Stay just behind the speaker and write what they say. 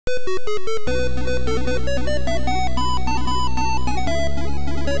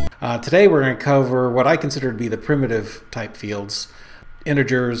Today we're going to cover what I consider to be the primitive type fields: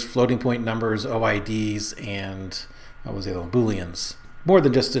 integers, floating point numbers, OIDs, and what was the other one? Booleans. More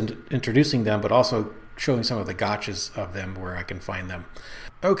than just introducing them, but also showing some of the gotchas of them where I can find them.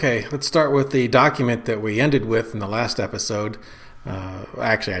 Okay, let's start with the document that we ended with in the last episode.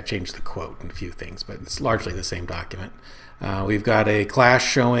 Actually, I changed the quote and a few things, but it's largely the same document. We've got a class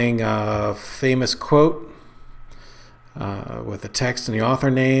showing a famous quote with the text and the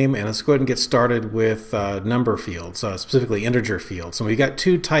author name, and let's go ahead and get started with number fields, specifically integer fields. So we've got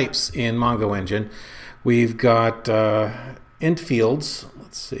two types in MongoEngine. We've got int fields.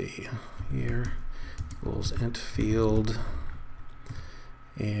 Let's see here, equals int field,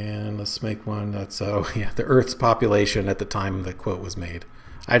 and let's make one that's the Earth's population at the time the quote was made.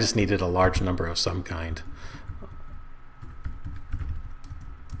 I just needed a large number of some kind,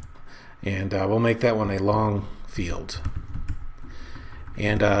 and we'll make that one a long field.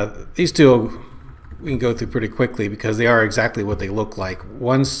 And these two we can go through pretty quickly because they are exactly what they look like.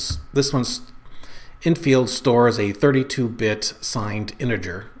 This one's IntField stores a 32-bit signed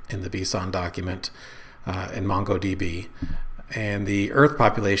integer in the BSON document in MongoDB, and the Earth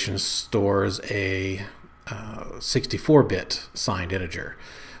population stores a 64-bit signed integer.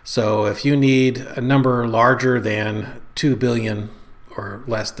 So if you need a number larger than 2 billion or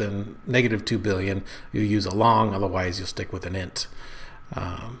less than -2 billion, you use a long, otherwise you'll stick with an int.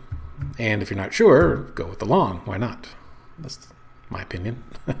 And if you're not sure, go with the long. Why not? That's my opinion.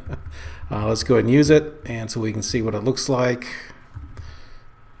 Let's go ahead and use it, and so we can see what it looks like.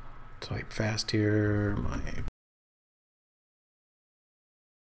 Type fast here.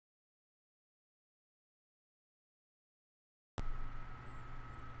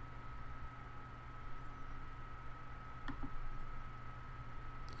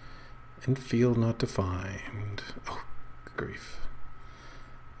 IntField not defined. Oh, grief.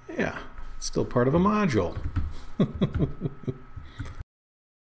 Yeah, it's still part of a module.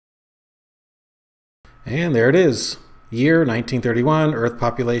 And there it is. Year 1931, Earth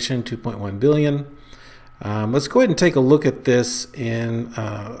population 2.1 billion. Let's go ahead and take a look at this in,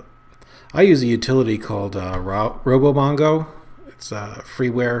 I use a utility called Robomongo. It's a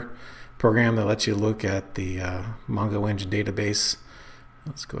freeware program that lets you look at the MongoEngine database.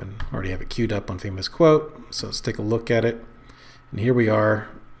 Let's go ahead and already have it queued up on famous quote. So let's take a look at it. And here we are,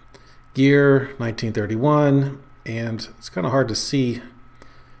 year 1931, and it's kind of hard to see.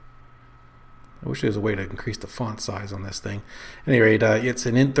 I wish there was a way to increase the font size on this thing. At any rate, it's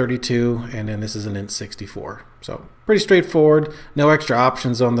an int32, and then this is an int64. So pretty straightforward, no extra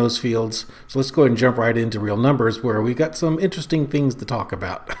options on those fields. So let's go ahead and jump right into real numbers where we got some interesting things to talk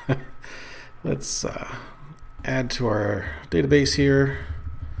about. Let's add to our database here.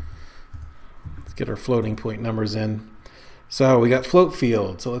 Let's get our floating point numbers in. So we got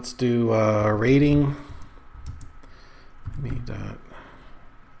FloatField. So let's do rating.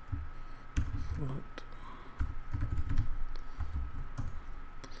 Float.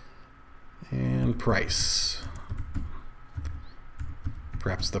 And price.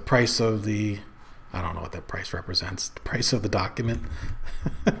 Perhaps the price of the, I don't know what that price represents. The price of the document.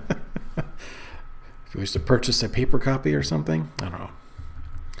 If you wish to purchase a paper copy or something, I don't know.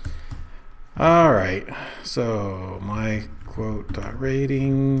 All right, so my quote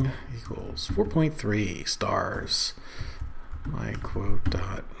rating equals 4.3 stars. My quote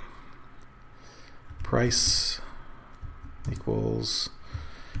dot price equals,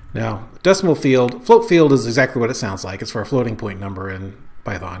 now DecimalField, FloatField is exactly what it sounds like. It's for a floating point number in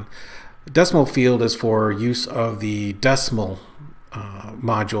Python. DecimalField is for use of the decimal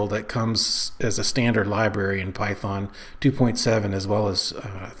module that comes as a standard library in Python 2.7 as well as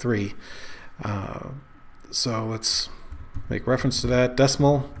 3. So let's make reference to that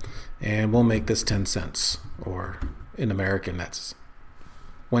decimal, and we'll make this 10 cents, or in American that's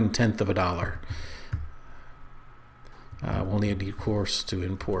 1/10 of a dollar. We'll need, of course, to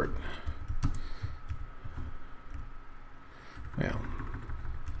import, well,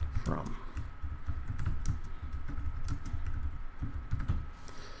 from.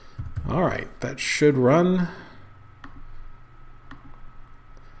 All right, that should run.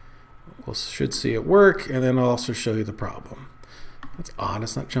 We should see it work, and then I'll also show you the problem. That's odd,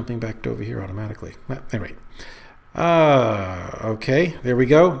 it's not jumping back over here automatically. Anyway, okay, there we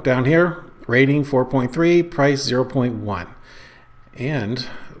go. Down here, rating 4.3, price 0.1. And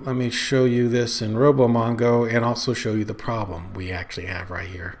let me show you this in Robomongo and also show you the problem we actually have right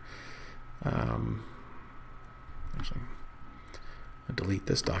here. Actually, I'll delete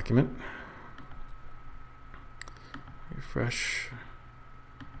this document. Refresh.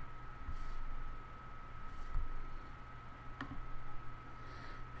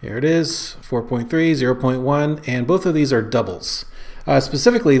 Here it is, 4.3, 0.1, and both of these are doubles.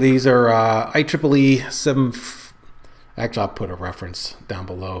 Specifically, these are IEEE 7. Actually, I'll put a reference down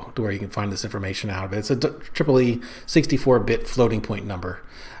below to where you can find this information out of it. It's a IEEE 64-bit floating point number.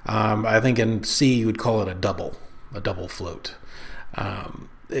 I think in C you would call it a double float.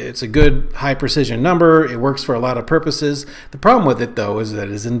 It's a good high precision number. It works for a lot of purposes. The problem with it, though, is that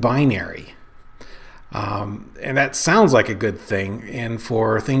it is in binary. And that sounds like a good thing, and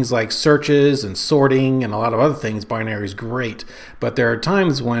for things like searches and sorting and a lot of other things, binary is great. But there are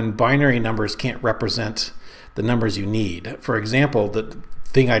times when binary numbers can't represent the numbers you need. For example, the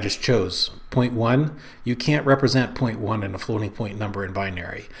thing I just chose, 0.1, you can't represent 0.1 in a floating point number in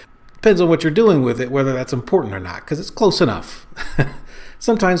binary. Depends on what you're doing with it, whether that's important or not, because it's close enough.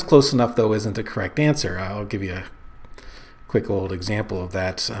 Sometimes close enough, though, isn't the correct answer. I'll give you a quick old example of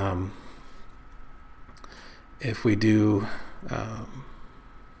that. If we do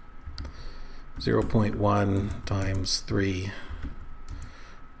 0.1 times 3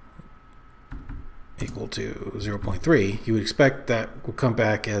 equal to 0.3, you would expect that will come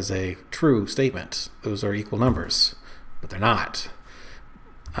back as a true statement. Those are equal numbers, but they're not.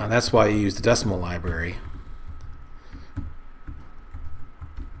 That's why you use the decimal library.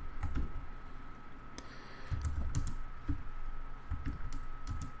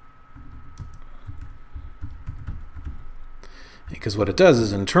 Because what it does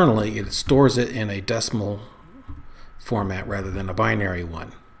is internally it stores it in a decimal format rather than a binary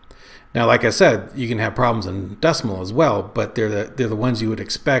one. Now, like I said, you can have problems in decimal as well, but they're the ones you would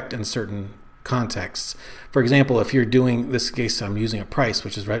expect in certain contexts. For example, if you're doing this case, I'm using a price,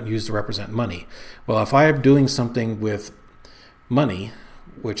 which is used to represent money. Well, if I'm doing something with money,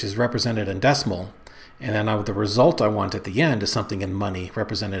 which is represented in decimal, and then the result I want at the end is something in money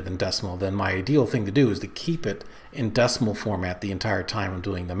represented in decimal, then my ideal thing to do is to keep it in decimal format the entire time I'm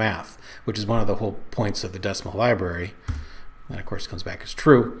doing the math, which is one of the whole points of the decimal library. That, of course, comes back as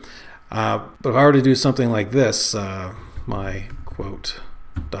true. But if I were to do something like this, my quote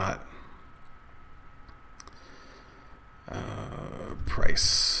dot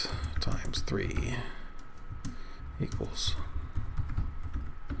price times 3 equals...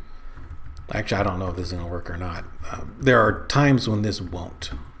 Actually, I don't know if this is going to work or not. There are times when this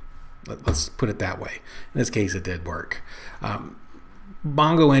won't. Let's put it that way. In this case, it did work.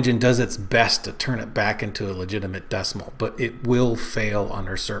 MongoEngine does its best to turn it back into a legitimate decimal, but it will fail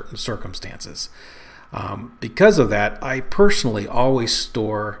under certain circumstances. Because of that, I personally always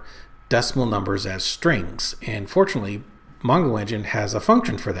store decimal numbers as strings, and fortunately, MongoEngine has a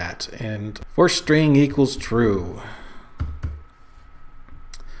function for that. And for string equals true.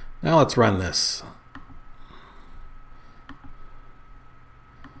 Now let's run this.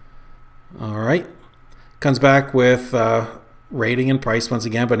 All right, comes back with rating and price once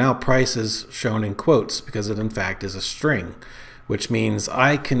again, but now price is shown in quotes because it in fact is a string, which means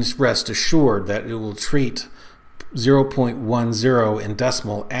I can rest assured that it will treat 0.10 in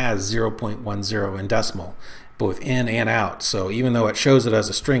decimal as 0.10 in decimal, both in and out. So even though it shows it as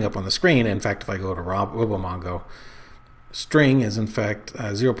a string up on the screen, in fact, if I go to Robomongo, string is in fact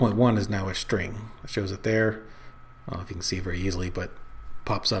 0.1 is now a string. It shows it there. I don't know if you can see very easily, but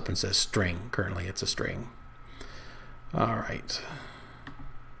pops up and says string. Currently it's a string. All right,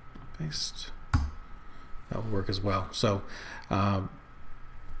 paste. That will work as well. So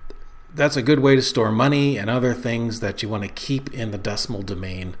that's a good way to store money and other things that you want to keep in the decimal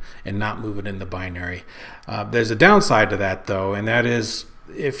domain and not move it into binary. There's a downside to that, though, and that is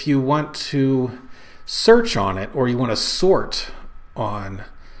if you want to search on it or you want to sort on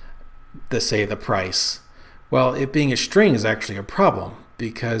say the price, well, it being a string is actually a problem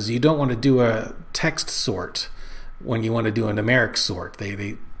because you don't want to do a text sort when you want to do a numeric sort.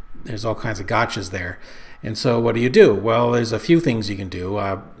 There's all kinds of gotchas there. And so what do? Well, there's a few things you can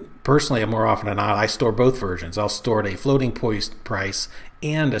do. Personally, more often than not, I store both versions. I'll store a floating point price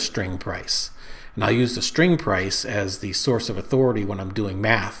and a string price. And I'll use the string price as the source of authority when I'm doing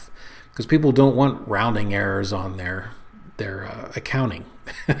math, because people don't want rounding errors on their accounting.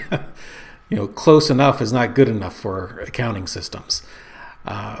 Close enough is not good enough for accounting systems.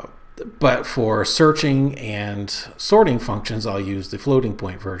 But for searching and sorting functions, I'll use the floating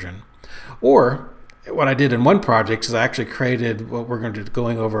point version. Or what I did in one project is I actually created what we're going to be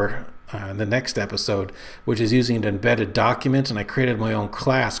going over in the next episode, which is using an embedded document, and I created my own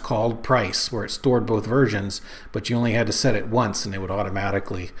class called price where it stored both versions, but you only had to set it once and it would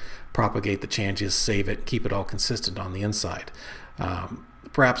automatically propagate the changes, save it, keep it all consistent on the inside.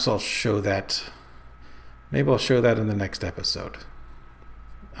 Perhaps I'll show that. Maybe I'll show that in the next episode.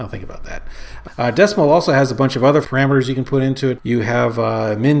 I'll think about that. Decimal also has a bunch of other parameters you can put into it. You have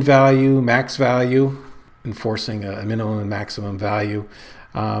min value, max value, enforcing a minimum and maximum value.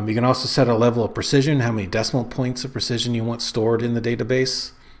 You can also set a level of precision, how many decimal points of precision you want stored in the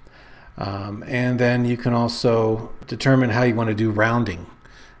database. And then you can also determine how you want to do rounding.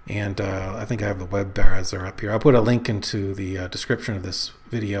 And I think I have the web browser up here. I'll put a link into the description of this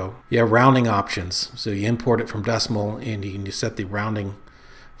video. You have rounding options. So you import it from decimal and you can set the rounding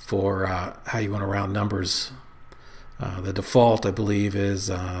for how you want to round numbers. The default, I believe, is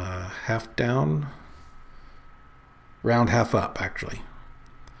half down, round half up, actually.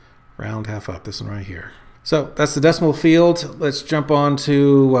 Round half up, this one right here. So that's the decimal field. Let's jump on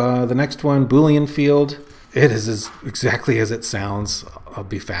to the next one, Boolean field. It is exactly as it sounds. I'll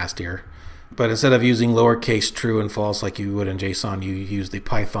be fast here. But instead of using lowercase true and false like you would in JSON, you use the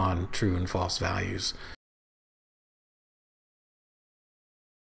Python true and false values.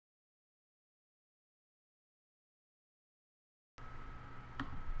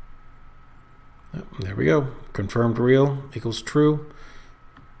 There we go. Confirmed real equals true.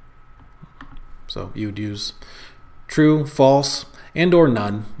 So you would use true, false, and or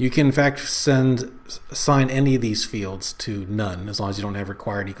none. You can in fact assign any of these fields to none as long as you don't have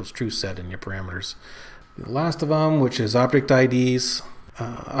required equals true set in your parameters. The last of them, which is object IDs.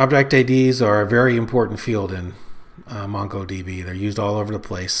 Object IDs are a very important field in MongoDB. They're used all over the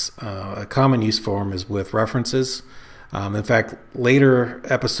place. A common use for them is with references. In fact, later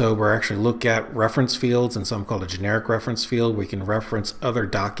episode we'll actually look at reference fields and something called a generic reference field where you can reference other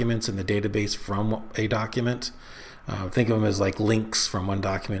documents in the database from a document. Think of them as like links from one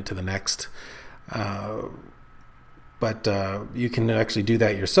document to the next. But you can actually do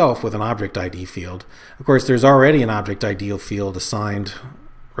that yourself with an object ID field. Of course, there's already an object ID field assigned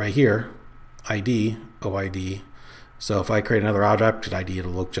right here, ID, OID. So if I create another object ID,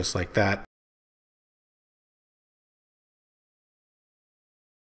 it'll look just like that.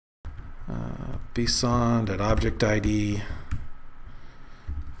 BSON.objectID.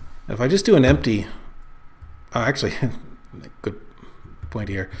 If I just do an empty, actually, good point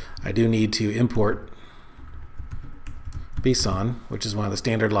here. I do need to import BSON, which is one of the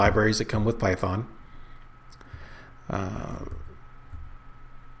standard libraries that come with Python.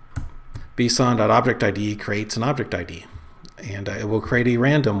 BSON.objectID creates an object ID, and it will create a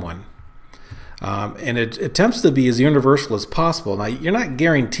random one. And it attempts to be as universal as possible. Now, you're not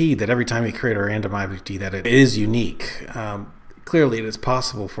guaranteed that every time you create a random object ID that it is unique. Clearly, it is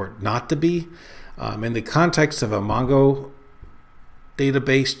possible for it not to be. In the context of a Mongo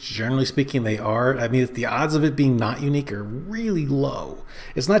database, generally speaking, they are. I mean, the odds of it being not unique are really low.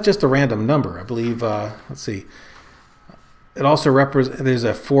 It's not just a random number. I believe, let's see, it also there's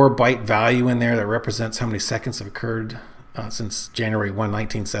a 4-byte value in there that represents how many seconds have occurred since January 1,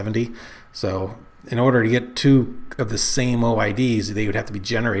 1970. So in order to get two of the same OIDs, they would have to be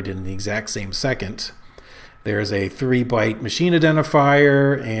generated in the exact same second. There's a 3-byte machine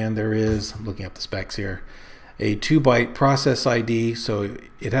identifier, and there is, I'm looking up the specs here, a 2-byte process ID. So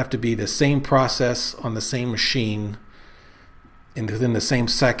it'd have to be the same process on the same machine and within the same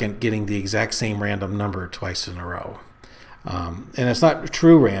second getting the exact same random number twice in a row. And it's not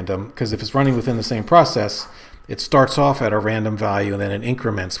true random, because if it's running within the same process, it starts off at a random value and then it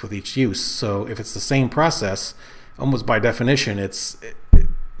increments with each use. So if it's the same process, almost by definition, it's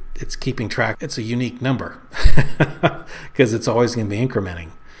keeping track. It's a unique number because it's always going to be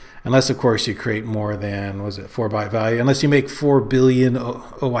incrementing. Unless, of course, you create more than, 4-byte value. Unless you make 4 billion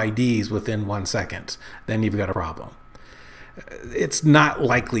OIDs within 1 second, then you've got a problem. It's not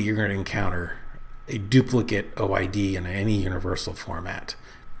likely you're going to encounter a duplicate OID in any universal format.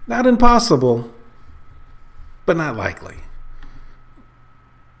 Not impossible, but not likely.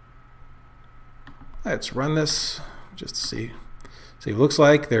 Let's run this just to see what it looks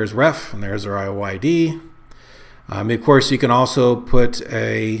like. There's ref and there's our OID. Of course, you can also put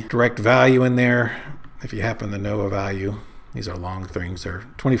a direct value in there if you happen to know a value. These are long things. They're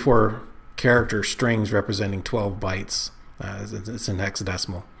 24 character strings representing 12 bytes. It's in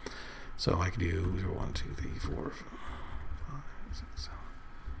hexadecimal. So I could do 0, 1, 2, 3, 4, 5, 6, 7.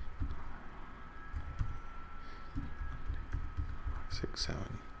 6,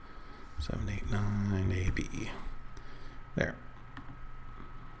 7, 7, 8, 9, A, B. There.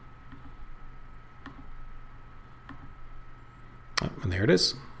 Oh, and there it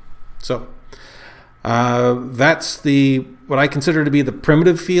is. So that's what I consider to be the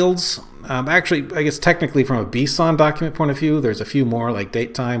primitive fields. Actually, I guess technically from a BSON document point of view, there's a few more like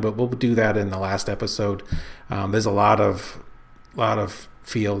date time, but we'll do that in the last episode. There's a lot of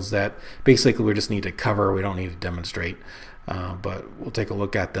fields that basically we just need to cover. We don't need to demonstrate. but we'll take a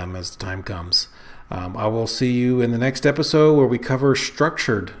look at them as the time comes. I will see you in the next episode where we cover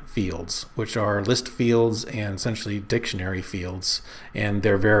structured fields, which are list fields and essentially dictionary fields and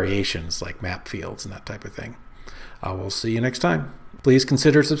their variations like map fields and that type of thing. I will see you next time. Please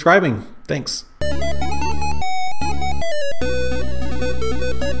consider subscribing. Thanks.